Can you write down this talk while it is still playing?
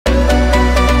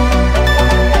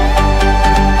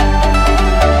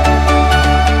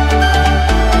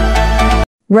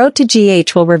Road to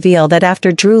GH will reveal that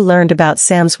after Drew learned about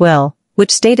Sam's will,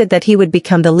 which stated that he would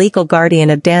become the legal guardian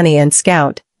of Danny and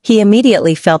Scout, he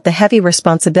immediately felt the heavy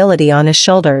responsibility on his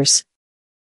shoulders.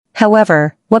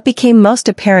 However, what became most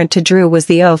apparent to Drew was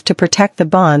the oath to protect the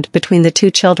bond between the two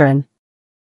children.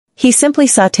 He simply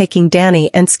saw taking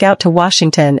Danny and Scout to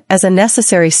Washington as a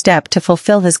necessary step to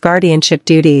fulfill his guardianship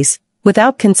duties,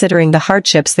 without considering the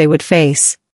hardships they would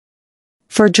face.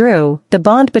 For Drew, the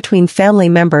bond between family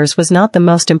members was not the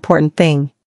most important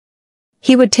thing.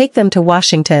 He would take them to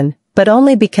Washington, but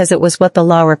only because it was what the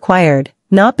law required,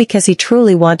 not because he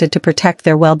truly wanted to protect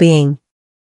their well-being.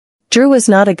 Drew was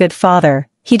not a good father.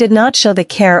 He did not show the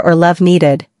care or love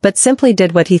needed, but simply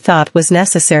did what he thought was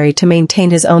necessary to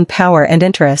maintain his own power and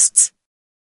interests.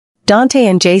 Dante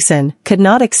and Jason could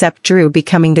not accept Drew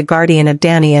becoming the guardian of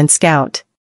Danny and Scout.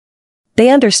 They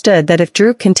understood that if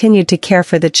Drew continued to care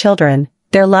for the children,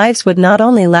 their lives would not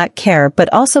only lack care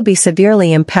but also be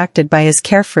severely impacted by his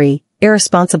carefree,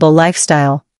 irresponsible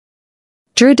lifestyle.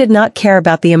 Drew did not care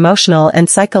about the emotional and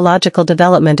psychological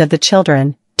development of the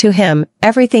children. To him,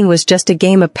 everything was just a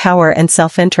game of power and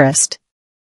self-interest.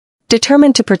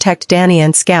 Determined to protect Danny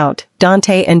and Scout,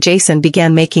 Dante and Jason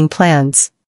began making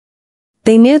plans.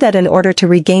 They knew that in order to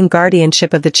regain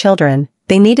guardianship of the children,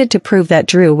 they needed to prove that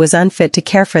Drew was unfit to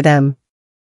care for them.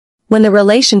 When the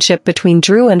relationship between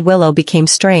Drew and Willow became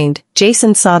strained,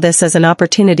 Jason saw this as an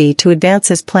opportunity to advance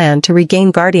his plan to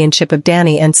regain guardianship of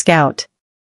Danny and Scout.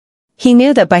 He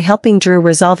knew that by helping Drew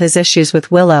resolve his issues with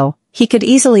Willow, he could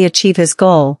easily achieve his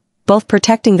goal, both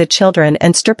protecting the children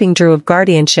and stripping Drew of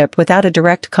guardianship without a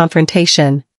direct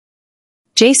confrontation.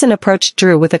 Jason approached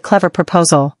Drew with a clever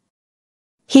proposal.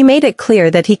 He made it clear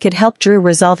that he could help Drew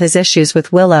resolve his issues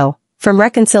with Willow, from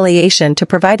reconciliation to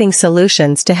providing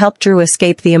solutions to help Drew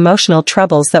escape the emotional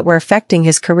troubles that were affecting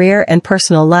his career and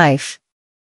personal life.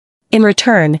 In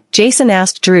return, Jason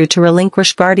asked Drew to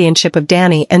relinquish guardianship of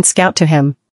Danny and Scout to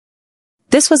him.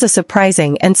 This was a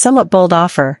surprising and somewhat bold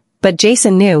offer, but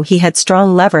Jason knew he had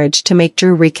strong leverage to make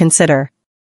Drew reconsider.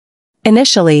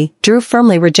 Initially, Drew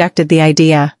firmly rejected the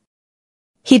idea.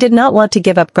 He did not want to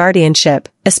give up guardianship,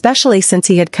 especially since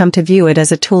he had come to view it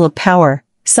as a tool of power,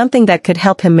 something that could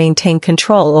help him maintain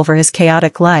control over his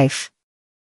chaotic life.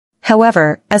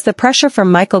 However, as the pressure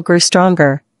from Michael grew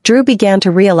stronger, Drew began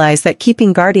to realize that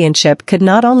keeping guardianship could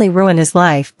not only ruin his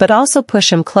life but also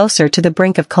push him closer to the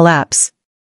brink of collapse.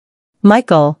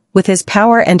 Michael, with his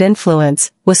power and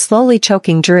influence, was slowly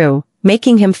choking Drew,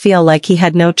 making him feel like he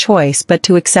had no choice but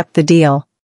to accept the deal.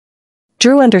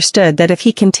 Drew understood that if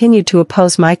he continued to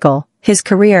oppose Michael, his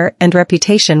career and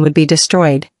reputation would be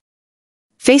destroyed.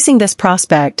 Facing this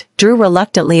prospect, Drew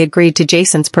reluctantly agreed to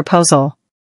Jason's proposal.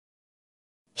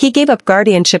 He gave up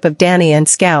guardianship of Danny and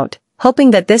Scout,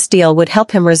 hoping that this deal would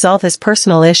help him resolve his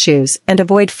personal issues and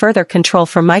avoid further control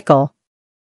from Michael.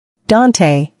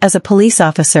 Dante, as a police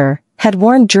officer, had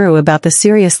warned Drew about the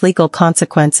serious legal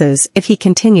consequences if he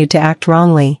continued to act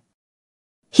wrongly.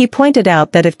 He pointed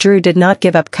out that if Drew did not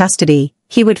give up custody,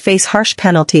 he would face harsh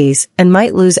penalties and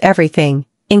might lose everything,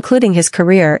 including his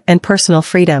career and personal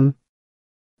freedom.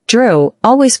 Drew,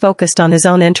 always focused on his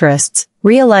own interests,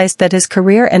 realized that his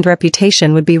career and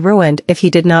reputation would be ruined if he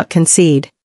did not concede.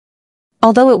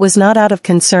 Although it was not out of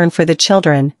concern for the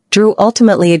children, Drew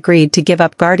ultimately agreed to give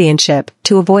up guardianship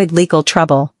to avoid legal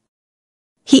trouble.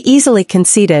 He easily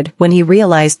conceded when he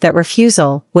realized that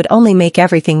refusal would only make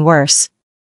everything worse.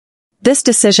 This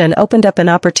decision opened up an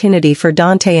opportunity for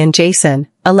Dante and Jason,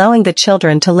 allowing the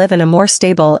children to live in a more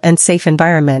stable and safe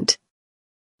environment.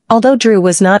 Although Drew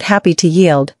was not happy to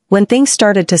yield, when things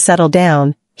started to settle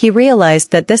down, he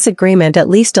realized that this agreement at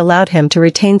least allowed him to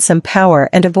retain some power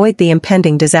and avoid the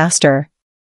impending disaster.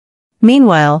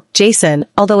 Meanwhile, Jason,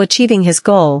 although achieving his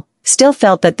goal, still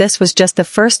felt that this was just the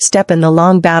first step in the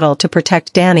long battle to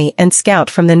protect Danny and Scout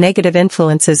from the negative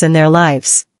influences in their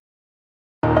lives.